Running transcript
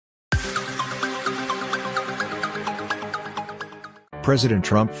President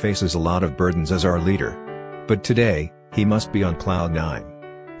Trump faces a lot of burdens as our leader. But today, he must be on cloud nine.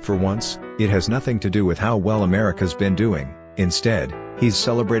 For once, it has nothing to do with how well America's been doing. Instead, he's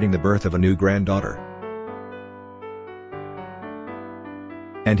celebrating the birth of a new granddaughter.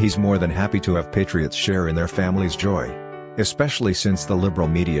 And he's more than happy to have patriots share in their family's joy. Especially since the liberal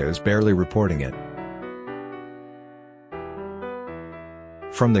media is barely reporting it.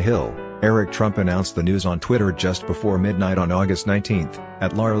 From the Hill, Eric Trump announced the news on Twitter just before midnight on August 19.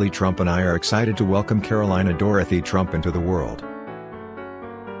 At Larly Trump and I are excited to welcome Carolina Dorothy Trump into the world.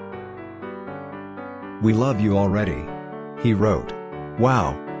 We love you already. He wrote.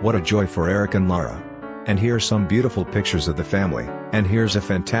 Wow, what a joy for Eric and Lara. And here's some beautiful pictures of the family, and here's a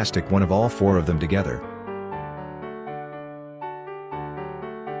fantastic one of all four of them together.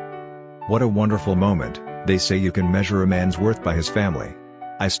 What a wonderful moment. They say you can measure a man's worth by his family.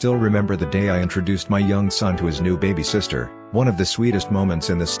 I still remember the day I introduced my young son to his new baby sister, one of the sweetest moments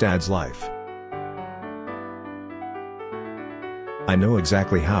in the Stad's life. I know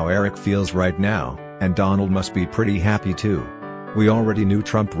exactly how Eric feels right now, and Donald must be pretty happy too. We already knew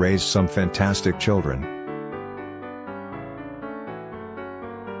Trump raised some fantastic children.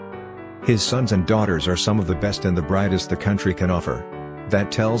 His sons and daughters are some of the best and the brightest the country can offer.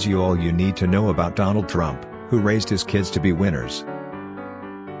 That tells you all you need to know about Donald Trump, who raised his kids to be winners.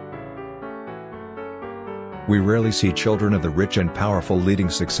 We rarely see children of the rich and powerful leading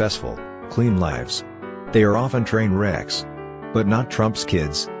successful, clean lives. They are often train wrecks. But not Trump's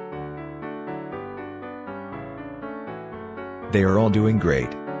kids. They are all doing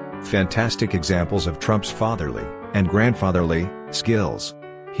great. Fantastic examples of Trump's fatherly and grandfatherly skills.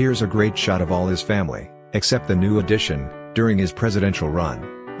 Here's a great shot of all his family, except the new addition, during his presidential run,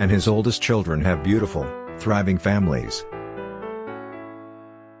 and his oldest children have beautiful, thriving families.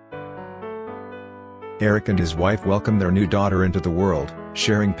 Eric and his wife welcome their new daughter into the world,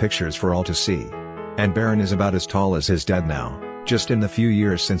 sharing pictures for all to see. And Barron is about as tall as his dad now, just in the few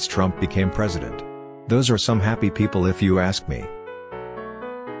years since Trump became president. Those are some happy people if you ask me.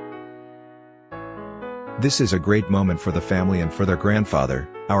 This is a great moment for the family and for their grandfather,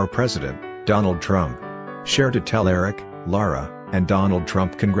 our president, Donald Trump. Share to tell Eric, Lara, and Donald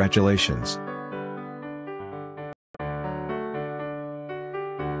Trump congratulations.